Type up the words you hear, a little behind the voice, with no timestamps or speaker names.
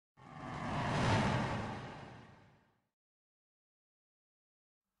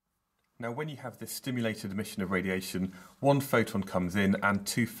Now, when you have this stimulated emission of radiation, one photon comes in and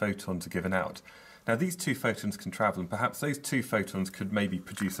two photons are given out. Now, these two photons can travel, and perhaps those two photons could maybe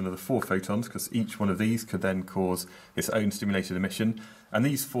produce another four photons, because each one of these could then cause its own stimulated emission, and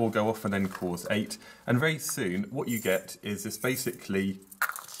these four go off and then cause 8. And very soon, what you get is this basically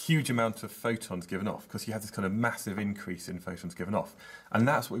huge amount of photons given off, because you have this kind of massive increase in photons given off. And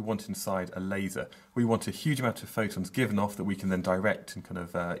that's what we want inside a laser. We want a huge amount of photons given off that we can then direct and kind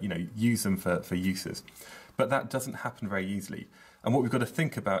of use them for uses. But that doesn't happen very easily. And what we've got to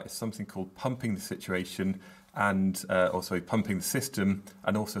think about is something called pumping the situation and also pumping the system,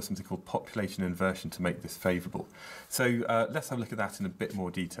 and also something called population inversion to make this favourable. So let's have a look at that in a bit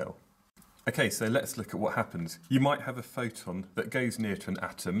more detail. Okay, so let's look at what happens. You might have a photon that goes near to an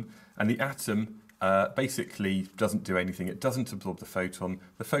atom, and the atom basically doesn't do anything. It doesn't absorb the photon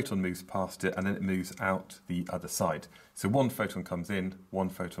moves past it, and then it moves out the other side. So one photon comes in, one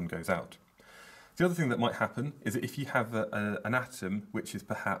photon goes out. The other thing that might happen is that if you have an atom which is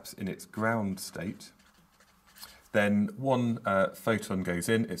perhaps in its ground state, then one photon goes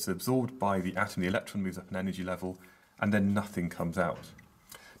in, it's absorbed by the atom, the electron moves up an energy level, and then nothing comes out.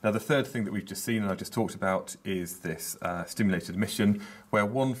 Now, the third thing that we've just seen and I just talked about is this stimulated emission, where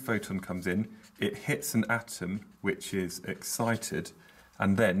one photon comes in, it hits an atom which is excited,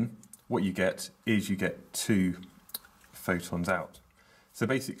 and then what you get is you get two photons out. So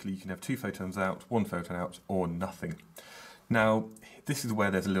basically you can have two photons out, one photon out, or nothing. Now, this is where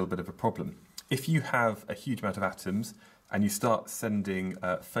there's a little bit of a problem. If you have a huge amount of atoms and you start sending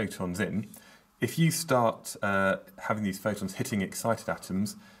photons in, if you start having these photons hitting excited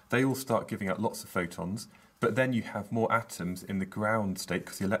atoms, they all start giving out lots of photons, but then you have more atoms in the ground state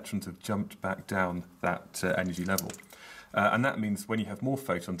because the electrons have jumped back down that energy level. And that means when you have more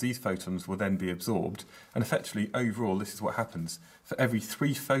photons, these photons will then be absorbed, and effectively overall this is what happens. For every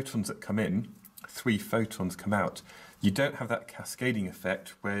 3 photons that come in, 3 photons come out. You don't have that cascading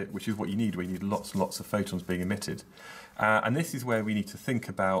effect, which is what you need, where you need lots and lots of photons being emitted. And this is where we need to think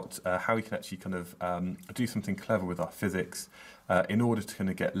about how we can actually kind of do something clever with our physics in order to kind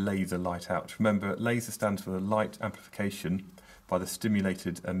of get laser light out. Remember, laser stands for light amplification by the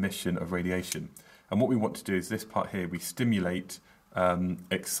stimulated emission of radiation. And what we want to do is this part here, we stimulate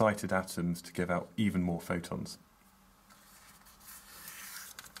excited atoms to give out even more photons.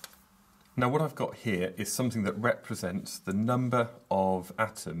 Now, what I've got here is something that represents the number of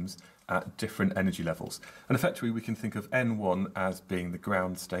atoms at different energy levels. And effectively, we can think of N1 as being the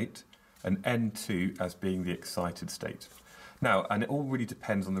ground state and N2 as being the excited state. Now, and it all really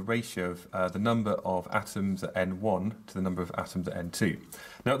depends on the ratio of the number of atoms at N1 to the number of atoms at N2.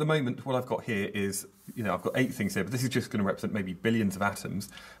 Now, at the moment, what I've got here is, I've got 8 things here, but this is just going to represent maybe billions of atoms.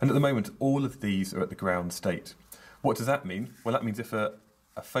 And at the moment, all of these are at the ground state. What does that mean? Well, that means if a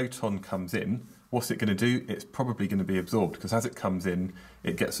photon comes in, what's it going to do? It's probably going to be absorbed, because as it comes in,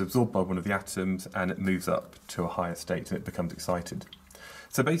 it gets absorbed by one of the atoms and it moves up to a higher state and it becomes excited.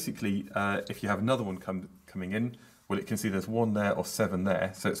 So basically, if you have another one coming in, well, it can see there's 1 there or 7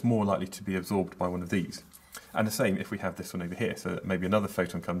 there, so it's more likely to be absorbed by one of these. And the same if we have this one over here, so maybe another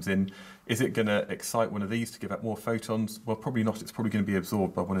photon comes in. Is it going to excite one of these to give out more photons? Well, probably not. It's probably going to be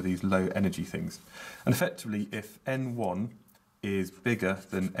absorbed by one of these low energy things. And effectively, if N1 is bigger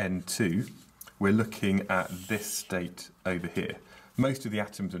than N2, we're looking at this state over here. Most of the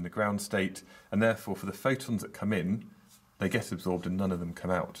atoms are in the ground state, and therefore for the photons that come in, they get absorbed and none of them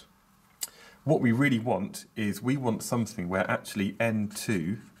come out. What we really want is we want something where actually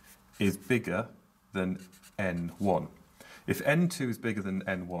N2 is bigger than N1. If N2 is bigger than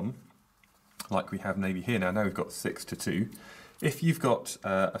N1, like we have maybe here now we've got 6:2, if you've got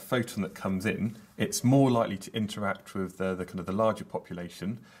a photon that comes in, it's more likely to interact with the larger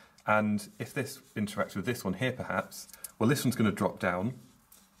population, and if this interacts with this one here perhaps, well, this one's going to drop down,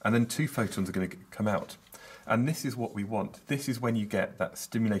 and then 2 photons are going to come out. And this is what we want. This is when you get that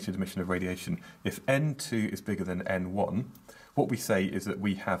stimulated emission of radiation. If N2 is bigger than N1, what we say is that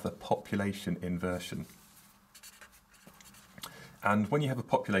we have a population inversion. And when you have a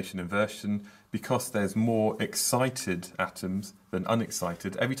population inversion, because there's more excited atoms than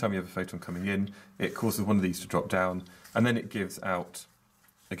unexcited, every time you have a photon coming in, it causes one of these to drop down, and then it gives out,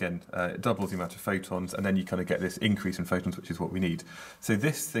 again, it doubles the amount of photons, and then you kind of get this increase in photons, which is what we need. So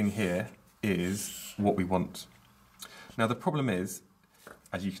this thing here is what we want. Now, the problem is,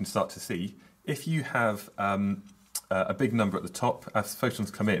 as you can start to see, if you have a big number at the top, as photons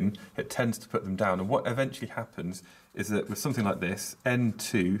come in, it tends to put them down. And what eventually happens is that with something like this,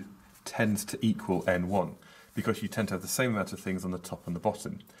 N2 tends to equal N1. because you tend to have the same amount of things on the top and the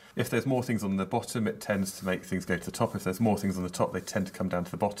bottom. If there's more things on the bottom, it tends to make things go to the top. If there's more things on the top, they tend to come down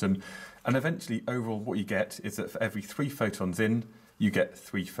to the bottom. And eventually, overall, what you get is that for every 3 photons in, you get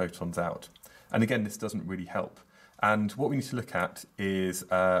 3 photons out. And again, this doesn't really help. And what we need to look at is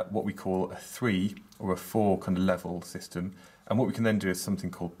what we call a 3 or a 4 kind of level system. And what we can then do is something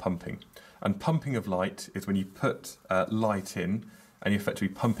called pumping. And pumping of light is when you put light in and you're effectively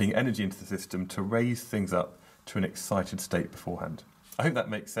pumping energy into the system to raise things up to an excited state beforehand. I hope that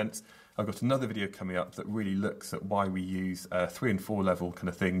makes sense. I've got another video coming up that really looks at why we use 3 and 4 level kind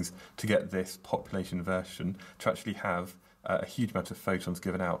of things to get this population inversion to actually have a huge amount of photons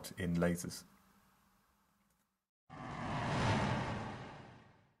given out in lasers.